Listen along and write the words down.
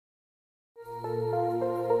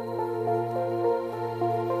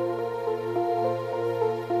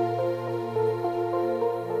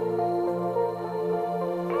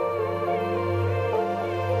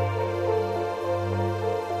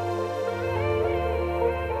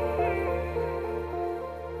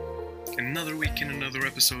Another week and another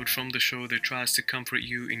episode from the show that tries to comfort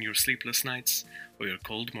you in your sleepless nights or your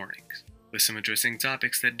cold mornings, with some interesting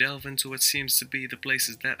topics that delve into what seems to be the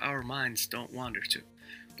places that our minds don't wander to,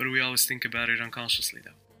 but we always think about it unconsciously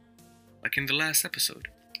though. Like in the last episode,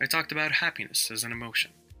 I talked about happiness as an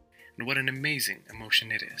emotion, and what an amazing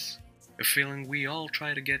emotion it is. A feeling we all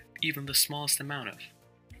try to get even the smallest amount of.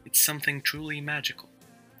 It's something truly magical.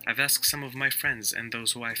 I've asked some of my friends and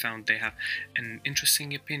those who I found they have an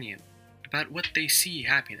interesting opinion about what they see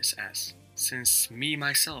happiness as, since me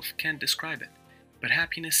myself can't describe it, but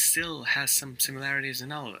happiness still has some similarities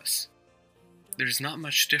in all of us. There's not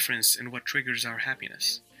much difference in what triggers our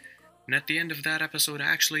happiness. And at the end of that episode, I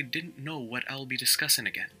actually didn't know what I'll be discussing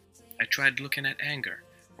again. I tried looking at anger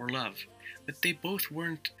or love, but they both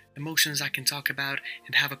weren't emotions I can talk about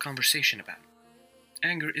and have a conversation about.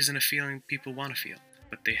 Anger isn't a feeling people want to feel,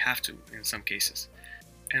 but they have to in some cases.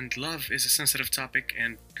 And love is a sensitive topic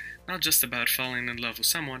and not just about falling in love with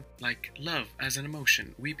someone, like love as an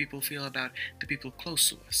emotion we people feel about the people close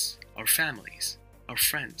to us, our families, our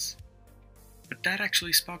friends. But that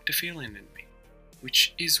actually sparked a feeling in me,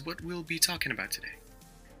 which is what we'll be talking about today,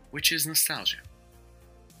 which is nostalgia.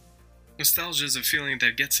 Nostalgia is a feeling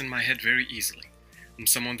that gets in my head very easily. I'm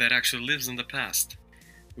someone that actually lives in the past.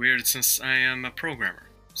 Weird since I am a programmer,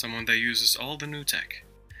 someone that uses all the new tech.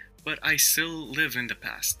 But I still live in the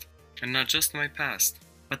past, and not just my past,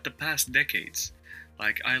 but the past decades.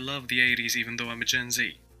 Like, I love the 80s even though I'm a Gen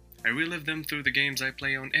Z. I relive them through the games I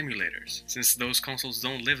play on emulators, since those consoles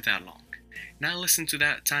don't live that long. And I listen to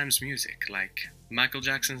that time's music, like Michael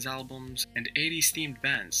Jackson's albums, and 80s themed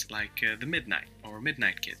bands like The Midnight or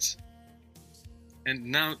Midnight Kids. And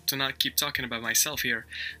now, to not keep talking about myself here,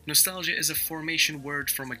 nostalgia is a formation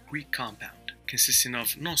word from a Greek compound, consisting of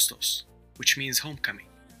nostos, which means homecoming,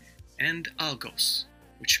 and algos,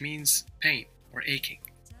 which means pain or aching.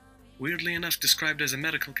 Weirdly enough described as a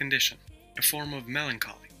medical condition, a form of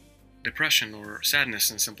melancholy, depression or sadness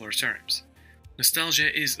in simpler terms.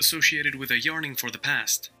 Nostalgia is associated with a yearning for the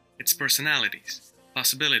past, its personalities,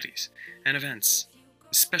 possibilities, and events,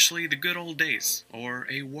 especially the good old days or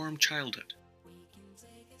a warm childhood.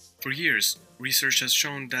 For years, research has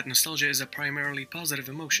shown that nostalgia is a primarily positive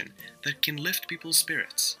emotion that can lift people's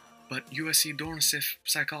spirits. But USC Dornsife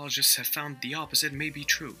psychologists have found the opposite may be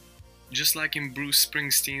true. Just like in Bruce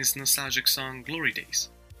Springsteen's nostalgic song Glory Days,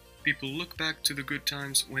 people look back to the good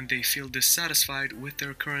times when they feel dissatisfied with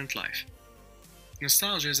their current life.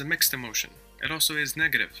 Nostalgia is a mixed emotion. It also is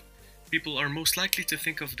negative. People are most likely to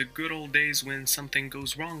think of the good old days when something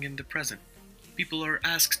goes wrong in the present. People are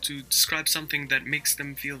asked to describe something that makes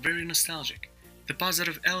them feel very nostalgic. The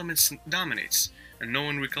positive elements dominates, and no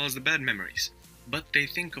one recalls the bad memories. But they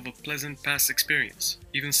think of a pleasant past experience,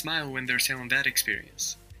 even smile when they're telling that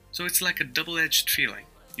experience. So it's like a double-edged feeling.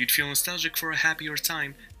 You'd feel nostalgic for a happier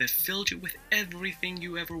time that filled you with everything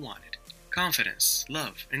you ever wanted. Confidence,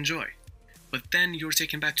 love, and joy. But then you're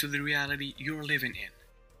taken back to the reality you're living in.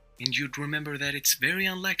 And you'd remember that it's very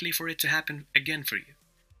unlikely for it to happen again for you.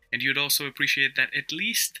 And you'd also appreciate that at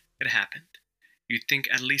least it happened. You'd think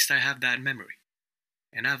at least I have that memory.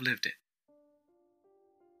 And I've lived it.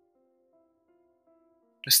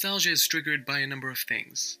 Nostalgia is triggered by a number of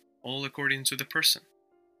things, all according to the person.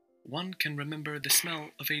 One can remember the smell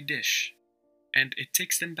of a dish, and it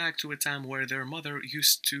takes them back to a time where their mother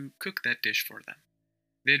used to cook that dish for them.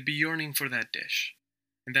 They'd be yearning for that dish,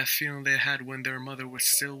 and that feeling they had when their mother was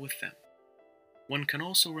still with them. One can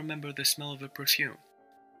also remember the smell of a perfume,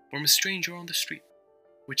 from a stranger on the street,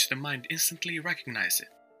 which the mind instantly recognizes it,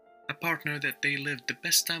 a partner that they lived the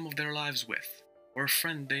best time of their lives with, or a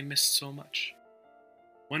friend they missed so much.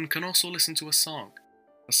 One can also listen to a song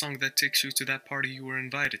that takes you to that party you were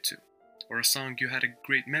invited to, or a song you had a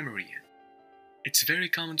great memory in. It's very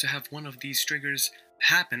common to have one of these triggers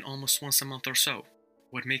happen almost once a month or so.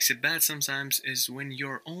 What makes it bad sometimes is when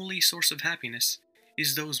your only source of happiness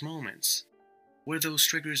is those moments, where those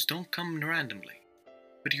triggers don't come randomly,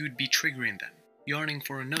 but you'd be triggering them, yearning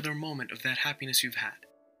for another moment of that happiness you've had.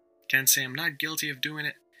 Can't say I'm not guilty of doing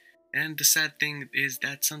it. And the sad thing is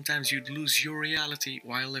that sometimes you'd lose your reality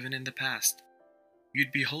while living in the past.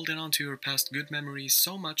 You'd be holding on to your past good memories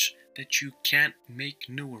so much that you can't make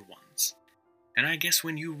newer ones. And I guess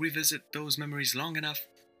when you revisit those memories long enough,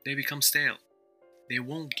 they become stale. They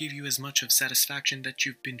won't give you as much of satisfaction that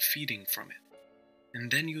you've been feeding from it. And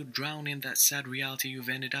then you drown in that sad reality you've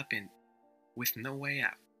ended up in, with no way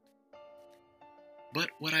out.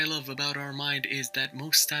 But what I love about our mind is that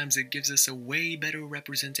most times it gives us a way better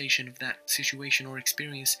representation of that situation or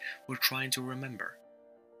experience we're trying to remember.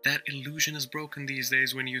 That illusion is broken these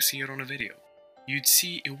days when you see it on a video. you'd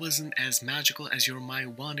see it wasn't as magical as your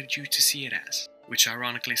mind wanted you to see it as, which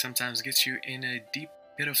ironically sometimes gets you in a deep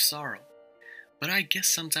pit of sorrow. But I guess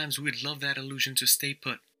sometimes we'd love that illusion to stay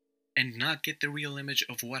put and not get the real image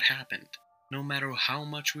of what happened, no matter how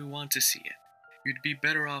much we want to see it. You'd be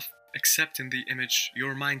better off accepting the image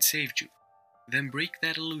your mind saved you, then break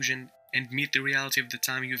that illusion and meet the reality of the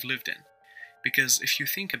time you've lived in. Because if you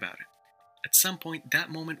think about it, at some point that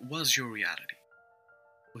moment was your reality,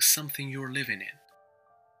 was something you're living in.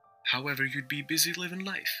 However, you'd be busy living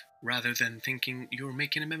life, rather than thinking you're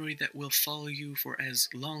making a memory that will follow you for as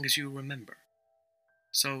long as you remember.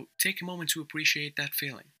 So take a moment to appreciate that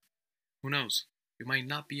feeling. Who knows, you might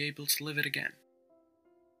not be able to live it again.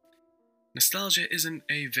 Nostalgia isn't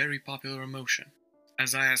a very popular emotion,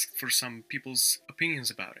 as I asked for some people's opinions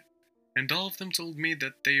about it, and all of them told me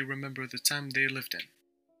that they remember the time they lived in,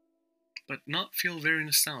 but not feel very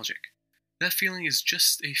nostalgic. That feeling is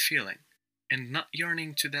just a feeling, and not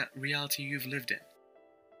yearning to that reality you've lived in.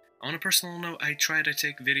 On a personal note, I try to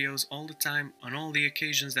take videos all the time on all the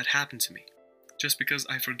occasions that happen to me, just because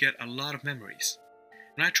I forget a lot of memories,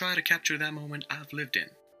 and I try to capture that moment I've lived in.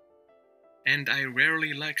 And I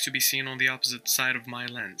rarely like to be seen on the opposite side of my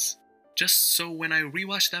lens, just so when I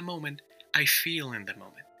rewatch that moment, I feel in the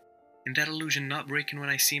moment, and that illusion not breaking when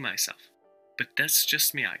I see myself. But that's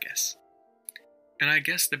just me, I guess. And I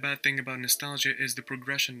guess the bad thing about nostalgia is the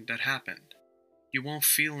progression that happened. You won't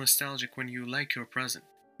feel nostalgic when you like your present.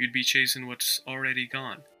 You'd be chasing what's already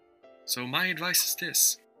gone. So my advice is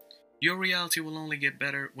this: your reality will only get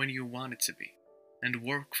better when you want it to be, and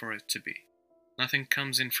work for it to be. Nothing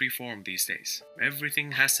comes in free form these days.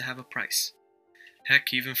 Everything has to have a price.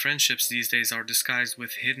 Heck, even friendships these days are disguised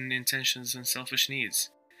with hidden intentions and selfish needs.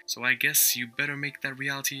 So I guess you better make that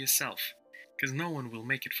reality yourself, because no one will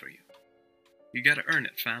make it for you. You gotta earn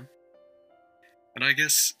it, fam. And I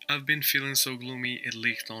guess I've been feeling so gloomy it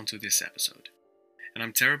leaked onto this episode. And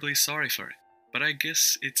I'm terribly sorry for it, but I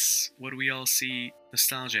guess it's what we all see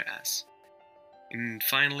nostalgia as. And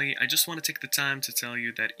finally, I just want to take the time to tell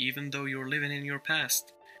you that even though you're living in your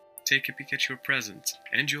past, take a peek at your present,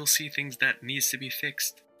 and you'll see things that needs to be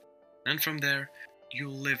fixed. And from there,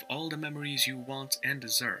 you'll live all the memories you want and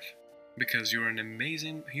deserve, because you're an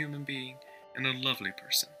amazing human being and a lovely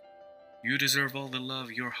person. You deserve all the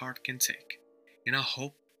love your heart can take, and I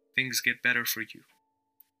hope things get better for you.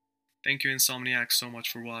 Thank you, Insomniac, so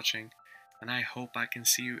much for watching, and I hope I can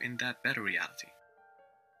see you in that better reality.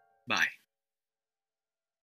 Bye.